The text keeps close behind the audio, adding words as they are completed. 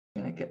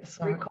me get this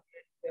one recorded.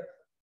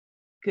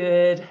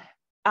 Good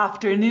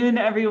afternoon,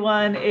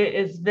 everyone. It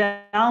is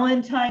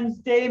Valentine's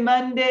Day,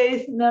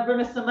 Mondays, never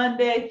miss a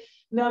Monday,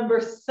 number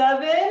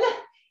 7.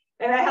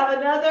 And I have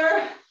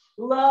another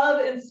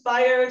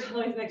love-inspired,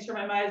 let me make sure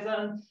my mind's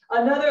on,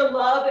 another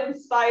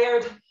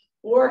love-inspired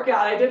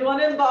workout. I did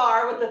one in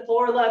bar with the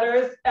 4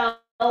 letters,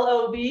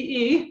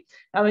 L-O-V-E.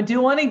 I'm gonna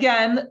do one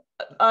again.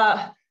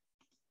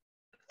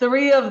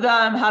 3 of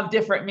them have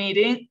different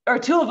meaning, or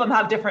 2 of them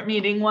have different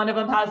meaning. 2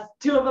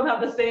 of them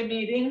have the same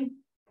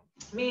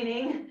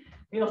meaning.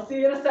 You'll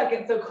see in a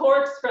second. So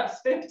core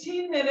express,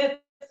 15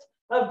 minutes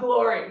of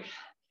glory.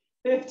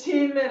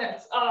 15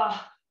 minutes.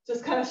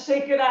 Just kind of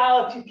shake it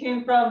out. You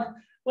came from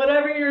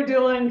whatever you're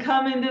doing,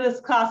 come into this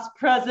class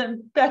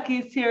present.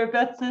 Becky's here,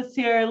 Bets is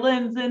here,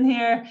 Lynn's in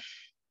here,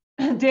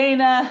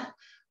 Dana.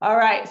 All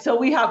right, so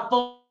we have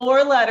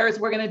 4 letters.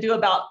 We're gonna do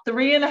about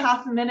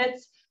 3.5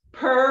 minutes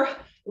per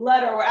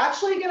letter. We're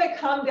actually gonna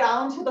come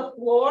down to the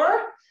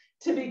floor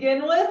to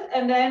begin with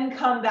and then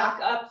come back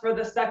up for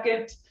the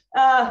second.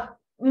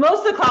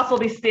 Most of the class will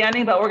be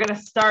standing, but we're gonna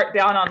start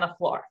down on the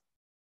floor.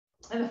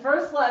 And the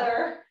first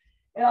letter,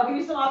 and I'll give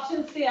you some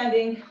options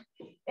standing,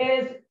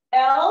 is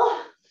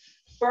L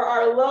for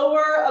our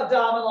lower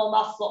abdominal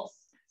muscles.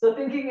 So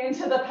thinking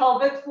into the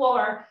pelvic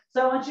floor.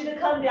 So I want you to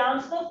come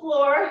down to the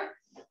floor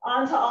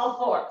onto all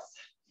 4s.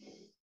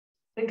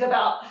 Think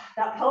about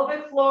that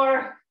pelvic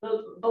floor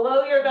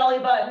below your belly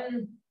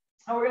button.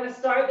 And we're gonna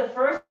start, the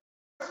first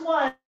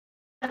one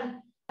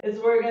is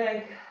we're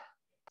gonna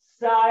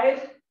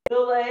side the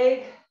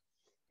leg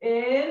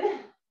in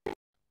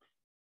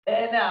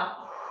and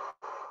out.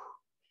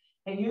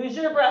 And use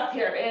your breath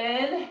here,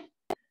 in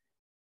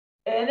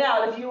and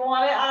out. If you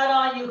want to add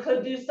on, you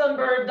could do some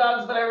bird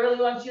dogs, but I really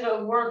want you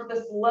to work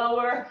this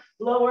lower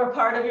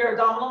part of your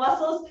abdominal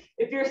muscles.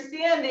 If you're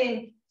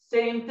standing,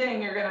 same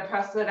thing. You're going to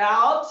press it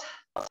out,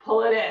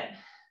 pull it in.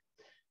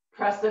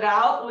 Press it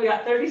out. We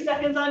got 30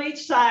 seconds on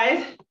each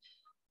side.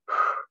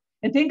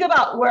 And think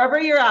about wherever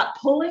you're at,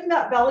 pulling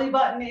that belly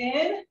button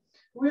in,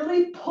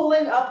 really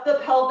pulling up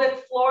the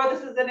pelvic floor.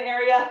 This is an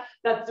area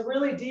that's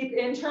really deep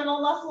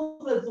internal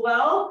muscles as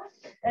well.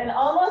 And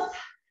almost,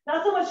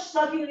 not so much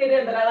sucking it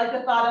in, but I like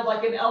the thought of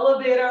like an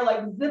elevator, like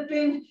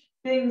zipping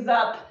things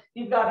up.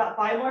 You've got about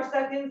 5 more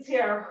seconds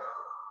here.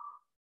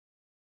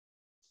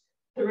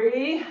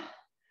 3,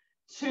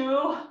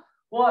 2,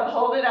 1,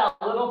 hold it out,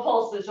 little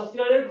pulses. You'll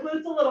feel your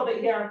glutes a little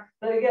bit here.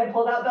 But again,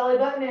 pull that belly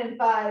button in.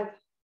 5,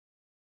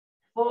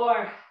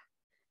 4,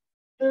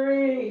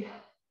 3,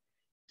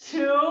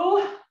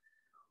 2,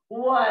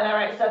 1. All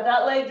right, set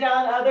that leg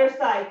down, other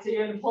side. So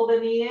you're gonna pull the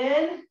knee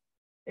in,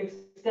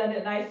 extend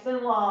it nice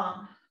and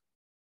long.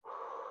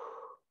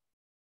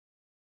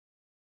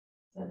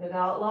 Send it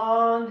out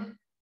long,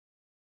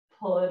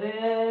 pull it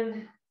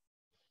in.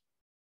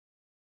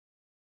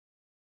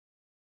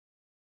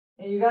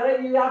 And you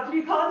have to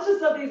be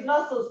conscious of these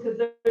muscles because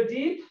they're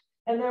deep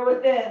and they're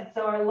within.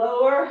 So our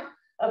lower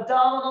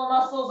abdominal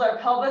muscles, our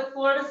pelvic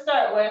floor to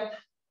start with.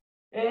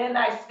 And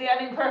nice,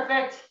 standing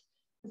perfect.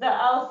 Is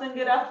that Allison?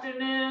 Good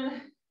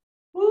afternoon.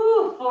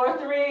 Woo, 4,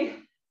 3,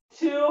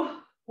 2,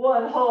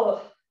 1,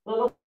 hold.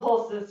 Little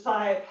pulses,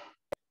 5,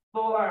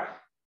 4,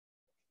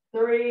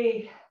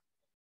 3,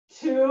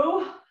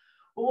 2,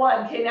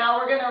 1. Okay, now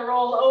we're gonna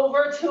roll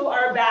over to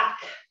our back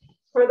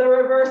for the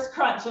reverse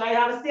crunch. And I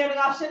have a standing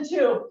option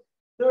too.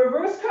 The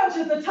reverse crunch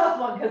is a tough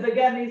one because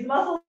again, these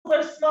muscles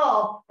are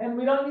small and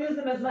we don't use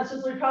them as much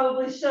as we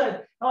probably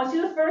should. I want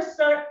you to first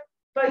start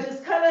by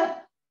just kind of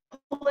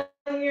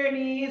pulling your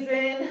knees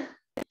in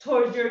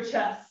towards your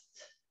chest,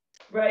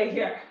 right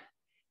here.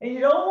 And you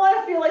don't want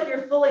to feel like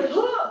you're fully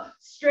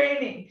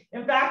straining.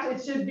 In fact,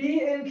 it should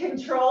be in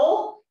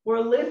control. We're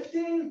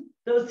lifting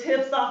those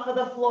hips off of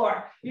the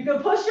floor. You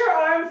can push your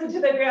arms into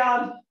the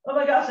ground. Oh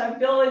my gosh, I'm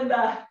feeling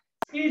the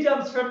ski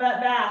jumps from that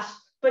mash.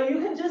 But you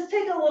can just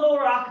take a little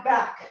rock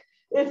back.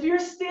 If you're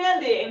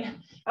standing,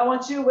 I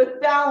want you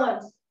with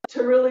balance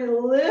to really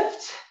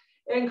lift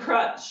and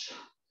crunch.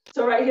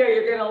 So right here,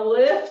 you're gonna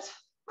lift.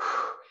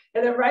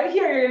 And then right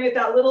here, you're gonna get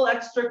that little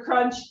extra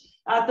crunch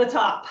at the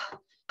top.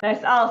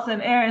 Nice,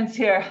 Allison, Aaron's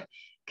here.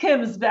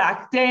 Kim's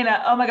back,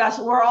 Dana, oh my gosh,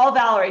 we're all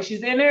Valerie.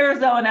 She's in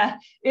Arizona,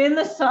 in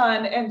the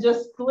sun, and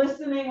just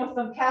glistening with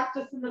some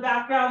cactus in the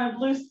background and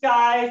blue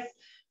skies.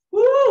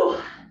 Woo!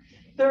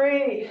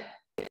 3,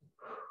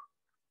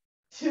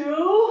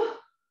 2,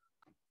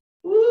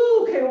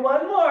 woo, okay,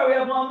 1 more. We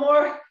have 1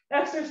 more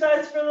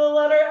exercise for the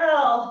letter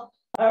L.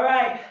 All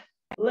right,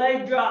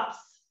 leg drops,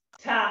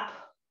 tap,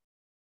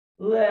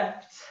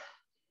 lift,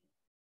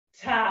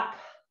 tap,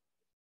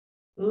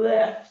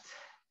 lift,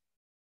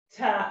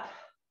 tap,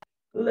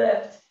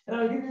 lift. And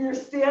I'll give you your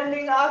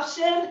standing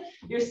option.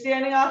 Your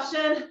standing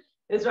option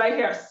is right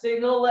here.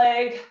 Single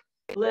leg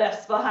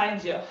lifts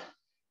behind you.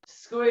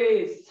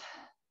 Squeeze.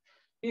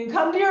 You can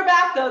come to your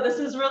back though. This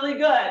is really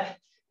good.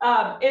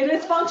 It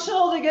is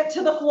functional to get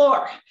to the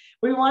floor.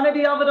 We want to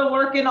be able to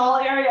work in all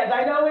areas.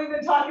 I know we've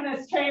been talking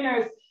as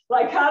trainers,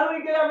 like how do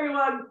we get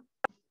everyone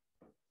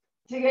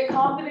to get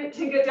confident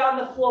to get down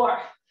the floor?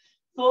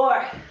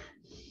 4,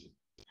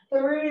 3,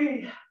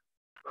 3,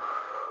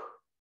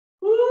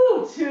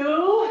 woo,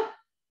 2,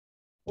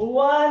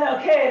 1.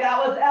 Okay,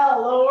 that was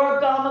L, lower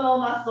abdominal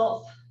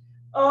muscles.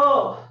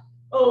 O,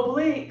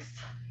 obliques.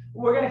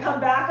 We're gonna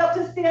come back up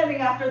to standing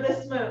after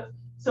this move.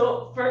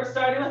 So first,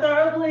 starting with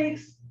our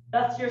obliques,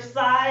 that's your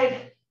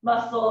side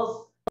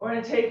muscles. We're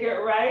gonna take it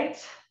right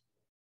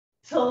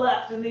to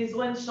left in these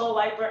windshield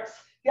wipers.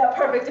 Yeah,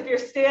 perfect. If you're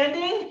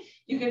standing,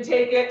 you can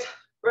take it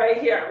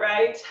right here,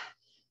 right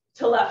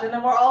to left. And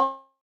then we're all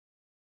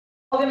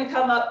gonna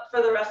come up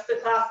for the rest of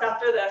the class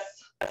after this.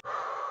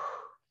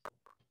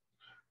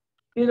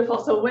 Beautiful,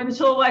 so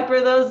windshield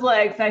wiper those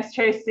legs. Nice,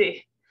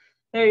 Tracy.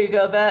 There you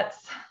go,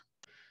 Bets.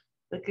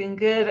 Looking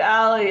good,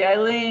 Allie,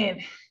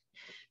 Eileen.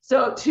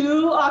 So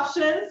 2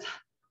 options,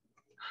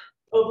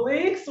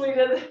 obliques. We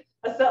did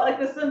a set like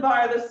this in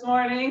bar this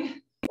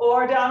morning,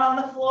 or down on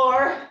the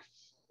floor.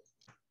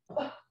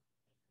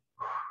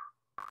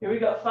 Here we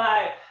go,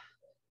 5,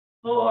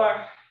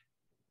 4,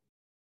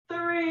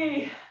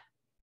 3,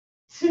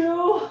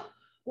 2,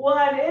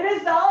 1. It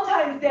is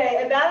Valentine's Day,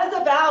 and that is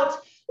about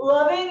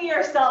loving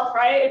yourself,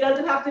 right? It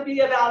doesn't have to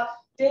be about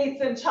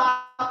dates and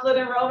chocolate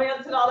and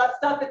romance and all that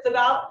stuff. It's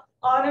about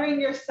honoring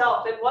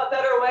yourself. And what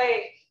better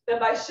way than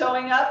by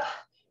showing up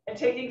and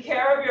taking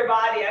care of your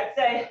body? I'd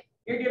say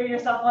you're giving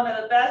yourself one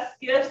of the best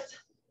gifts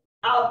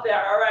out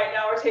there. All right,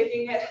 now we're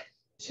taking it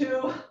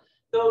to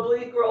the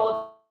oblique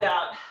roll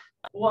down.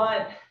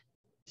 1,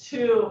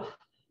 2,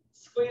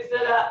 squeeze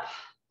it up.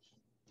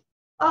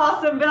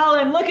 Awesome,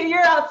 Belen. Look at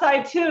your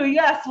outside too.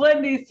 Yes,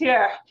 Wendy's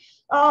here.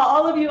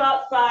 All of you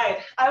outside.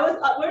 I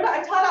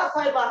taught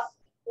outside last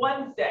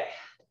Wednesday.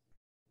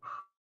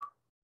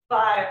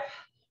 5,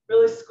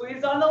 really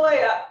squeeze on the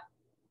way up.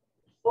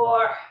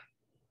 4,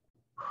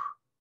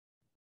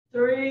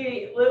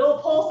 3, little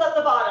pulse at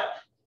the bottom.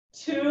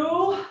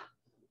 2,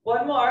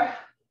 1 more.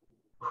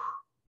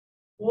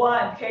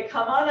 1, okay,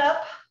 come on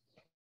up.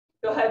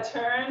 Go ahead,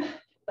 turn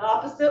the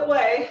opposite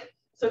way.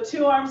 So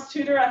 2 arms,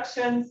 2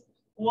 directions.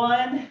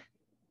 1,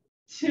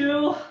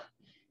 2.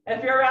 And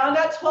if you're around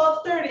at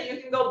 12:30,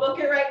 you can go book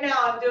it right now.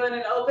 I'm doing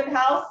an open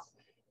house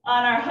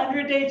on our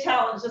 100-day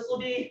challenge. This will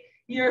be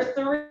year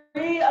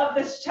 3 of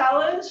this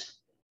challenge,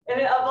 and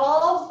it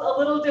evolves a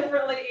little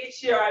differently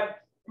each year. I'm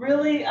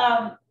really,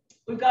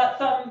 we've got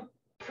some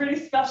pretty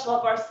special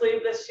up our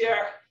sleeve this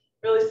year,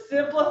 really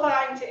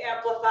simplifying to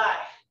amplify.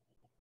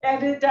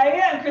 And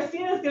Diane,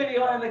 Christina's gonna be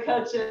one of the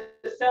coaches,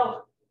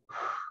 so,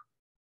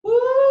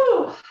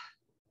 woo!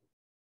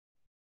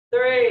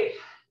 3,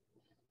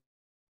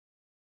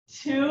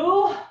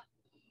 2,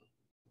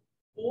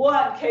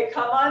 1. Okay,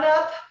 come on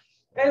up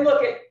and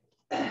look at.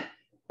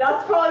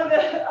 That's probably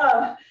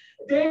the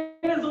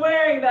Dana's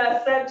wearing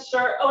the Ascent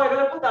shirt. Oh, I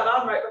gotta put that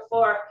on right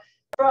before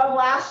from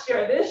last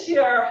year. This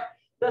year,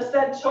 the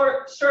Ascent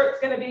shirt's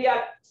gonna be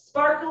a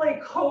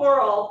sparkly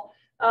coral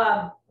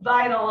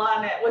vinyl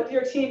on it with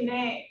your team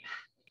name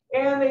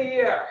and the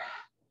year.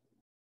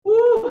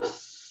 Woo!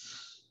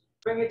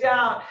 Bring it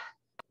down.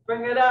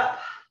 Bring it up.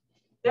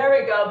 There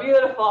we go.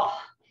 Beautiful.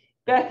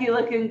 Becky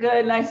looking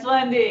good. Nice,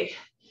 Wendy.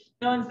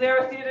 No one's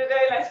there with you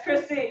today. Nice,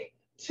 Chrissy.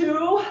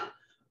 2,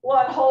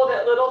 1. Hold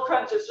it. Little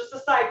crunches. Just a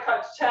side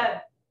crunch.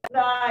 10,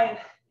 9,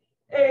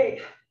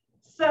 8,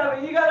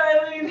 7. You got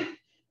it, Eileen.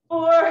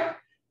 4,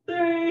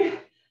 3,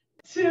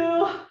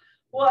 2,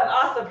 1.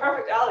 Awesome.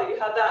 Perfect, Allie. You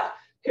have that.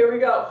 Here we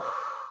go.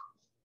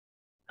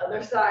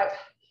 Other side.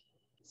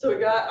 So we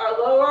got our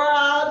lower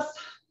abs,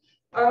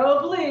 our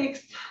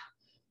obliques.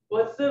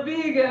 What's the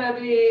V gonna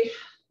be?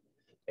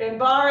 In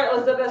bar, it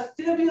was the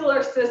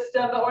vestibular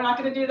system, but we're not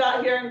going to do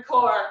that here in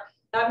core.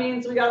 That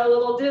means we got a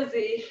little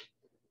dizzy.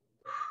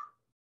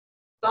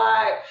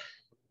 5,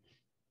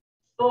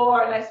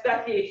 4, nice,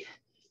 Becky.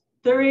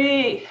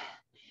 3,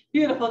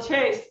 beautiful,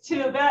 Chase.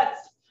 2,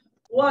 Bets.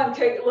 1,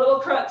 take a little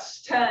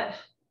crunch. 10,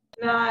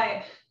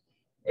 9,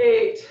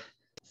 8,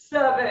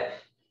 7,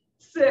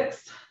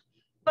 6,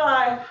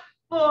 5,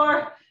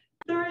 4,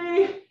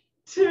 3,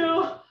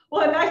 2,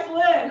 1. Nice,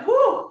 Lynn.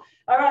 Whoo!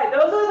 All right,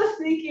 those are the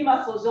sneaky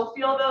muscles. You'll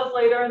feel those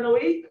later in the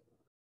week.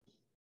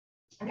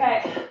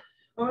 Okay,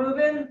 we're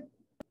moving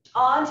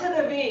on to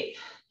the V.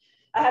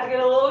 I had to get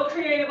a little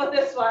creative with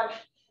this one.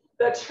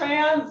 The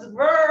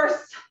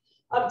transverse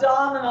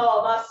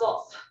abdominal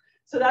muscles.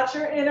 So that's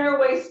your inner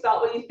waist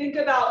belt. When you think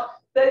about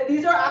that,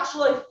 these are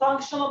actually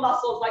functional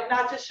muscles, like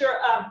not just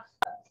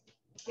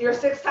your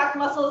six-pack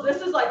muscles.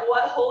 This is like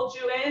what holds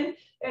you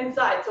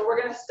inside. So we're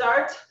gonna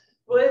start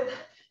with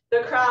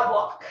the crab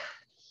walk.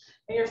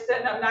 And you're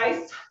sitting up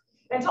nice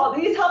and tall.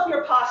 These help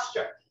your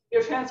posture.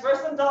 Your transverse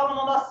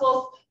abdominal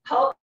muscles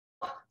help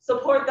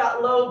support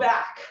that low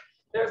back.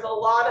 There's a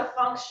lot of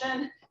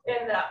function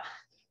in them.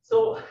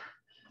 So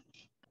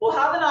we'll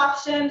have an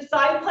option.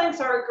 Side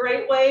planks are a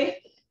great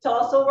way to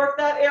also work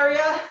that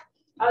area.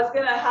 I was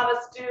gonna have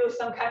us do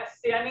some kind of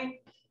standing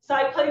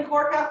side plank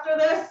work after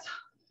this,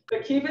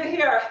 but keep it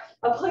here.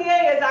 A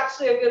plie is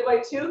actually a good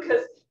way too,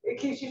 because it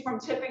keeps you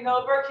from tipping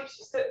over, keeps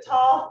you sitting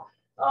tall.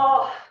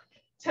 Oh,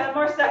 10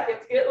 more seconds.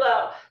 Get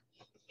low.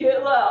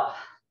 Get low.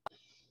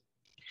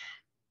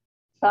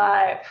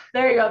 5.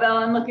 There you go,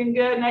 Bellen, looking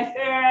good. Nice,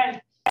 Erin.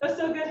 It was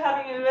so good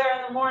having you there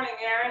in the morning,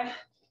 Erin.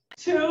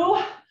 2,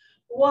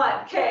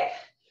 1. Okay,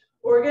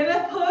 we're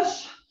gonna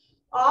push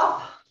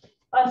off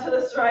onto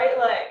this right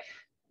leg.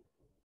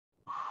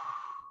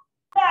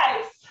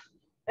 Nice.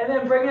 And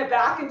then bring it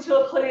back into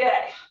a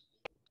plie.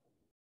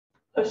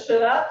 Push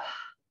it up.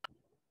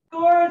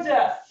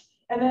 Gorgeous.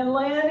 And then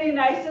landing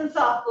nice and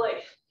softly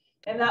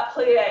in that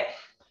plie.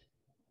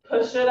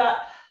 Push it up.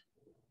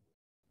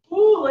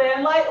 Ooh,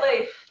 land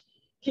lightly.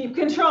 Keep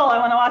control. I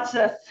want to watch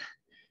this.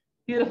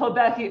 Beautiful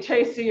Becky.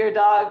 Tracy, your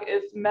dog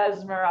is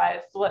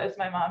mesmerized. What is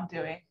my mom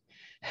doing?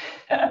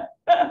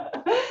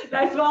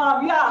 Nice,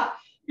 Mom. Yeah,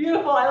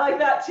 beautiful. I like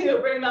that too.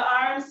 Bring the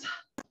arms.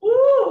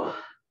 Woo.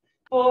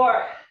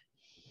 4,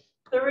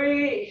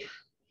 3,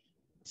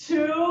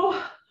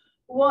 2,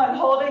 1.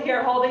 Hold it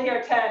here. Hold it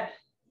here. 10,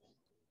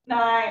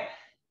 9,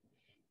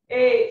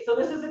 8. So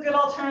this is a good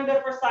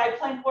alternative for side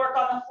plank work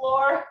on the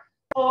floor.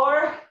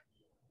 4,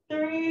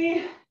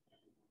 3,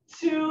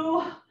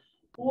 2,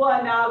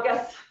 1. Now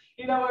guess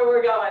you know where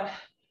we're going.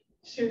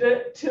 Shoot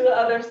it to the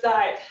other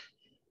side.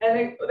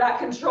 And that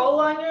control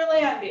on your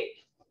landing.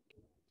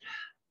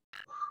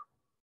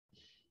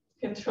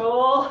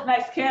 Control.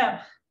 Nice, Kim.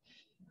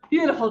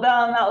 Beautiful,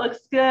 Bellen. That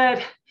looks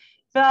good.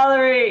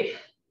 Valerie.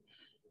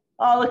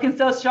 Oh, looking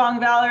so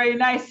strong, Valerie.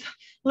 Nice.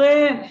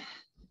 Lynn.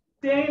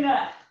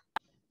 Dana.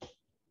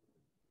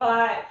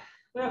 5.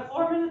 We have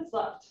 4 minutes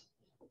left.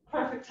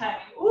 Perfect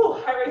timing.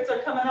 Ooh, heart rates are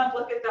coming up.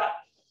 Look at that.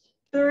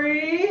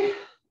 3,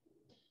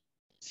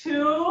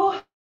 2,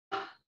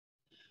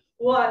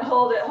 1.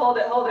 Hold it, hold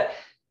it, hold it.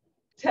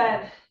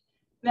 10,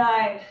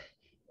 9,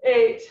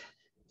 8,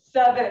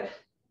 7,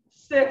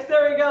 6.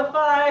 There we go.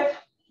 5,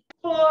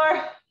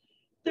 4,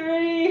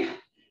 3,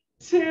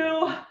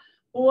 2,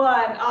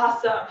 1.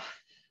 Awesome.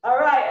 All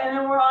right, and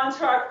then we're on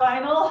to our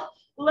final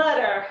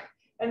letter,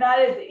 and that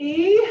is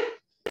E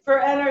for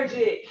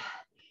energy.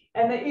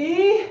 And the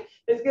E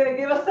is going to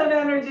give us some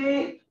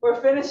energy.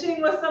 We're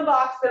finishing with some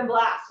box and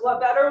blast. What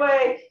better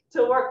way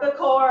to work the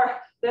core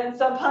than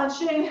some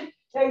punching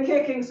and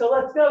kicking? So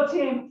let's go,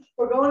 team.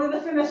 We're going to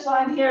the finish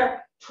line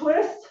here.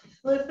 Twist,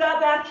 lift that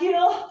back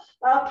heel,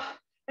 up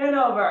and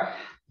over.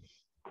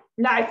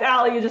 Nice,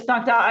 Allie, you just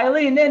knocked out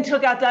Eileen, then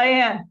took out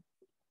Diane.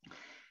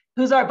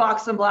 Who's our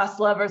box and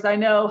blast lovers? I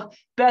know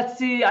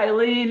Betsy,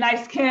 Eileen,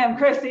 nice, Kim,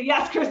 Chrissy.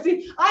 Yes,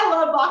 Chrissy, I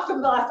love box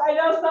and blast. I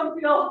know some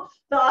feel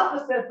the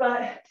opposite,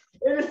 but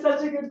it is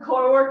such a good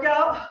core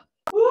workout.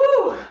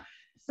 Woo!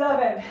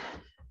 7,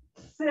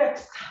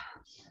 6,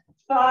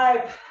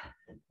 5,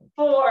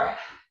 4,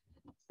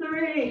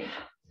 3,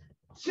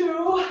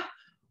 2,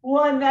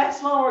 1.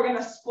 Next one, we're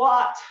gonna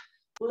squat.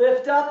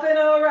 Lift up and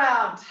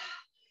around.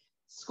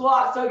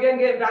 Squat. So again,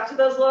 getting back to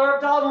those lower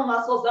abdominal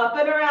muscles, up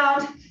and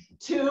around.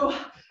 2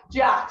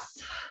 jacks.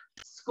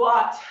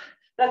 Squat.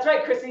 That's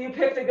right, Chrissy, you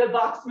picked a good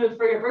box move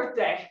for your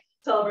birthday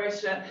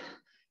celebration.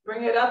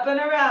 Bring it up and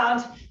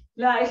around.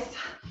 Nice.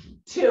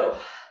 2.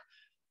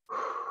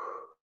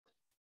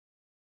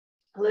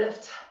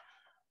 Lift.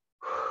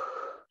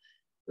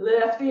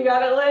 Lift. You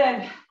got it,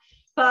 Lynn.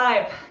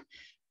 5,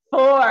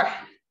 4,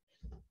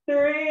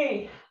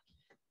 3,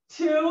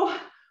 2,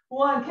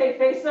 1. Okay,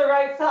 face the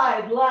right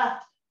side.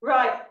 Left,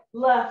 right,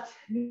 left,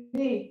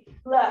 knee,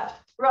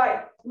 left,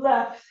 right,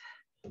 left.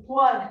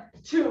 1,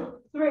 2,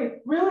 3.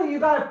 Really, you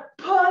gotta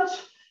punch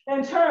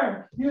and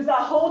turn. Use that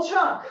whole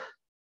chunk.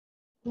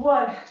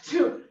 1,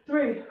 2,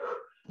 3.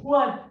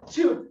 1,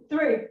 2,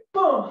 3.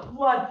 Boom.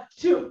 1,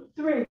 2,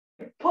 3.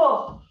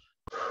 Pull.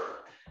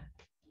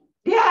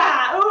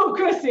 Yeah. Ooh,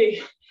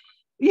 Chrissy.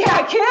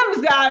 Yeah,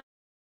 Kim's got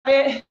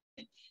it.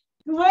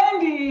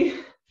 Wendy.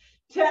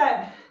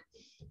 10.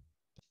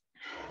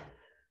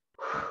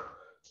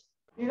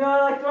 You know,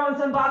 I like throwing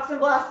some box and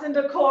blast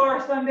into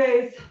core some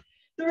days.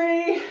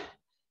 3,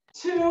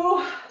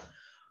 2,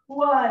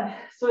 1.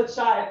 Switch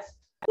sides.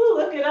 Ooh,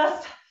 look at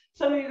us.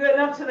 Some of you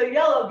getting up to the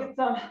yellow. Get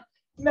some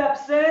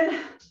MEPs in.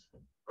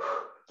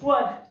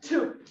 1,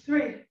 2,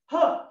 3.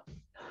 Huh.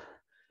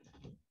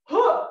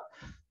 Huh.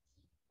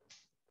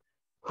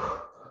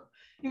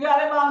 You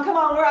got it, Mom. Come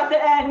on, we're at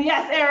the end.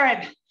 Yes,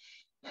 Erin.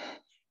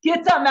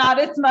 Get something out.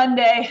 It's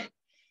Monday.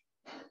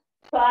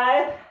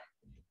 5,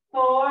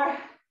 4,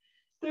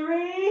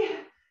 3,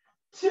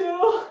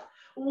 2,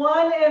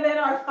 1. And then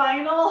our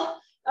final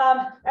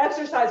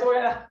exercise.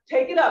 We're going to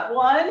take it up.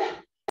 1,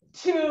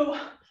 2,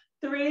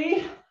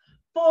 3,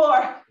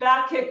 4.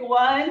 Back kick.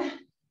 1,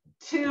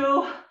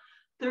 2,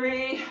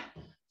 3,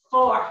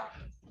 4.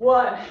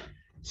 1,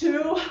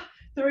 2,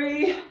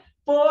 3,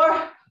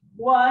 4.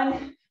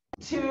 1,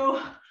 2,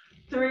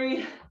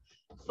 3,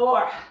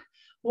 4.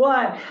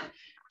 1,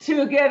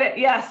 2. Get it.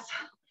 Yes.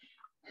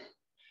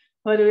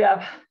 What do we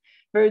have?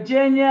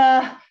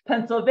 Virginia,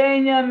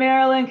 Pennsylvania,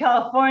 Maryland,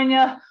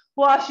 California,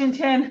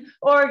 Washington,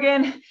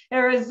 Oregon,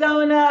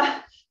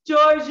 Arizona,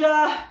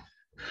 Georgia.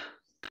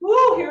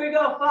 Woo, here we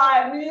go.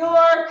 5, New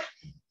York.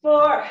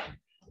 4,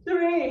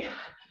 3,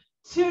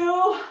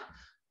 2,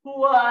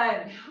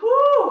 1.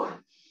 Woo.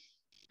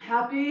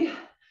 Happy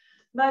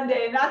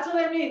Monday. And that's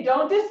what I mean.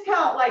 Don't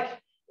discount, like,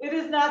 It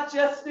is not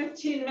just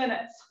 15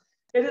 minutes.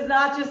 It is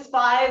not just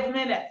 5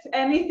 minutes.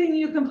 Anything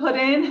you can put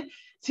in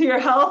to your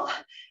health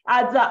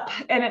adds up,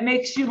 and it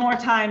makes you more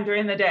time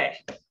during the day.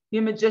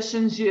 You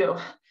magicians, you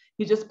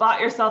just bought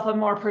yourself a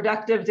more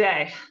productive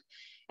day.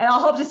 And I'll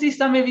hope to see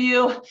some of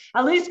you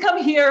at least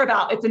come here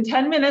it's in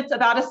 10 minutes,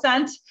 about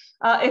Ascent.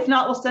 If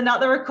not, we'll send out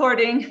the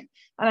recording.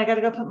 And I got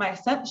to go put my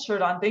Ascent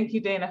shirt on. Thank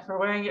you, Dana, for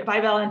wearing it. Bye,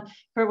 Bellen,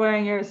 for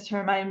wearing yours to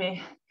remind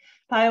me.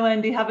 Bye,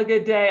 Wendy. Have a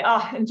good day.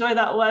 Oh, enjoy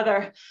that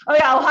weather. Oh,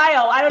 yeah,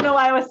 Ohio. I don't know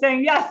why I was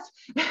saying yes.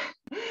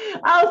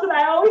 Allison,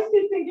 I always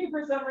keep thinking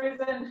for some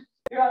reason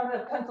you're on the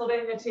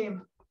Pennsylvania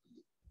team.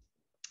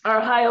 Our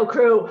Ohio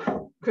crew.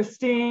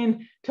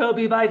 Christine,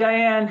 Toby, bye,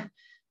 Diane.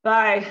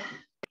 Bye.